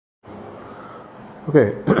Okay,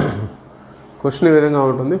 question ఈ విధంగా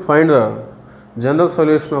ఉంటుంది. Find the general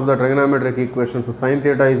solution of the trigonometric equations sin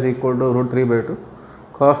theta is equal to √3/2,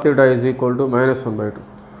 cos theta is equal to -1/2.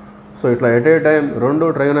 So ఇట్లా at a time రెండు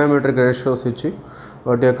trigonometric ratios ఇచ్చి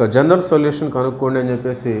వాటి యొక్క general solution కనుక్కోండి అని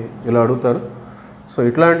చెప్పేసి ఇలా అడుగుతారు. సో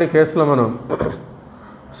ఇట్లాంటి కేసులో మనం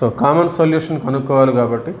సో కామన్ సొల్యూషన్ కనుక్కోవాలి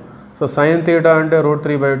కాబట్టి సో sin theta అంటే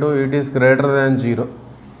 √3/2 it is greater than 0.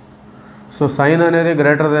 So sign అనేది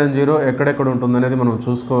గ్రేటర్ దాన్ 0 ఎక్కడెక్కడ ఉంటుంది అనేది మనం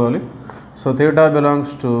చూసుకోవాలి. So theta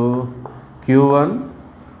belongs to Q1,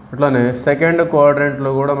 అట్లానే సెకండ్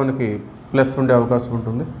క్వాడ్రంట్లో కూడా మనకి ప్లస్ ఉండే అవకాశం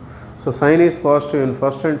ఉంటుంది. So sign is positive in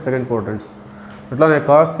first and second quadrants. అట్లానే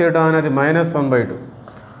కాస్ థీటా అనేది -1/2,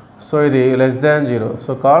 సో ఇది లెస్ దాన్ 0.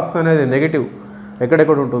 సో కాస్ అనేది నెగిటివ్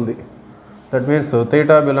ఎక్కడెక్కడ ఉంటుంది, that means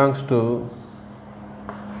theta belongs to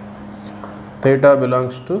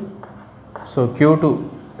so Q2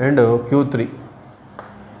 and Q3.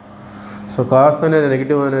 So cos అనేది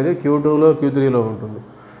నెగిటివ్ అనేది Q2లో Q3లో ఉంటుంది.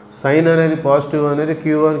 సైన్ అనేది పాజిటివ్ అనేది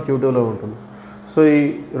Q1 Q2లో ఉంటుంది. సో ఈ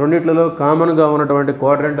రెండిట్లలో కామన్గా ఉన్నటువంటి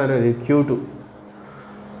క్వాడ్రంట్ అనేది Q2.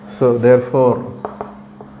 So there four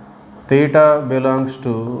theta belongs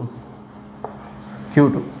to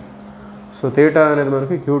Q2. So theta అనేది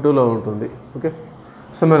మనకి Q2లో ఉంటుంది. ఓకే,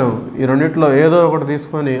 సో మనం ఈ రెండిట్లో ఏదో ఒకటి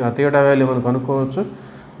తీసుకొని ఆ థీటా వాల్యూ మనం కనుక్కోవచ్చు.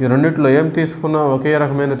 ఈ రెండిట్లో ఏం తీసుకున్నా ఒకే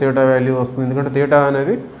రకమైన థీటా వాల్యూ వస్తుంది, ఎందుకంటే థీటా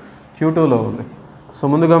అనేది Q2లో ఉంది. సో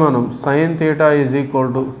ముందుగా మనం sin theta is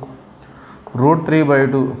equal to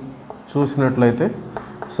 √3/2 చూసినట్లయితే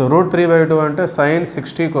సో √3/2 అంటే sin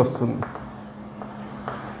 60కి వస్తుంది,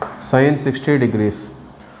 sin 60 degrees.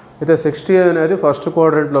 అయితే 60 అనేది ఫస్ట్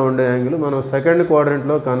క్వాడ్రంట్లో ఉండే యాంగిల్, మనం సెకండ్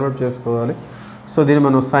క్వాడ్రంట్లో కన్వర్ట్ చేసుకోవాలి. సో దీన్ని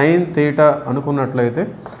మనం sin theta అనుకున్నట్లయితే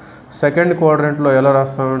సెకండ్ క్వాడ్రంట్లో ఎలా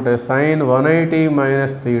రాస్తామంటే sin 180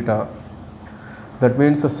 - theta, that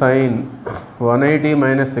means sin 180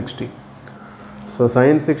 - 60. So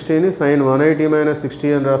sin 60ని sin 180 - 60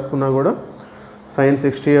 అని రాసుకున్నా కూడా sin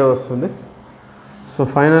 60 వస్తుంది. So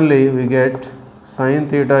finally we get sin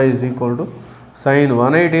theta is equal to sin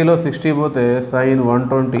 180లో 60 పోతే sin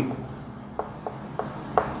 120.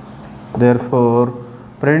 There four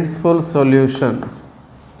principal solution,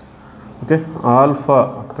 okay, alpha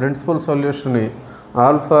principal సొల్యూషన్ని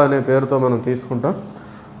alpha అనే పేరుతో మనం తీసుకుంటాం.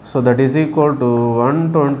 So that is equal to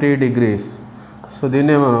 120 degrees. So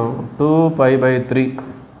దీన్నే మనం 2π/3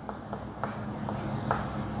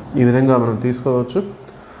 ఈ విధంగా మనం తీసుకోవచ్చు.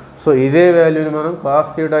 సో ఇదే వాల్యూని మనం cos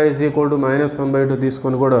theta is equal to -1/2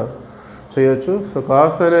 తీసుకొని కూడా చేయొచ్చు. సో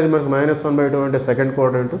కాస్ అనేది మనకి -1/2 అంటే సెకండ్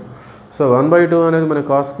క్వాడ్రంట్. సో 1/2 అనేది మన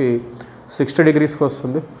కాస్కి 60 degreesకి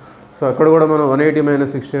వస్తుంది. సో అక్కడ కూడా మనం 180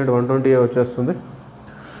 - 60 అంటే 120 వచ్చేస్తుంది.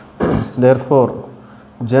 There four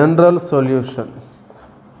general solution,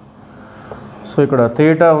 so ఇక్కడ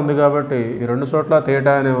థీటా ఉంది కాబట్టి ఈ రెండు చోట్ల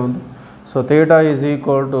థీటా అనే ఉంది. So theta is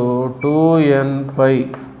equal to 2nπ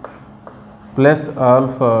plus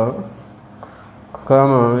alpha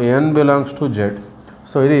n belongs to z.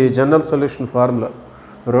 So ఇది జనరల్ సొల్యూషన్ ఫార్ములా.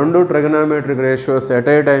 రెండు trigonometric ratios at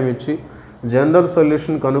a time ఇచ్చి జనరల్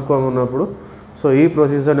సొల్యూషన్ కనుక్కోమన్నప్పుడు సో ఈ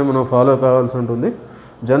ప్రొసీజర్ని మనం ఫాలో కావాల్సి ఉంటుంది.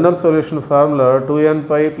 General solution formula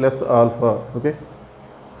 2nπ plus alpha. Okay,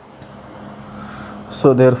 so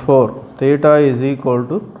there four theta is equal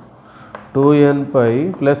to 2nπ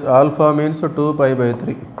plus alpha means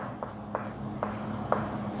 2π/3,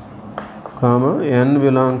 n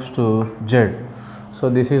belongs to z. So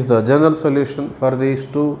this is the general solution for these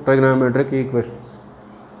two trigonometric equations.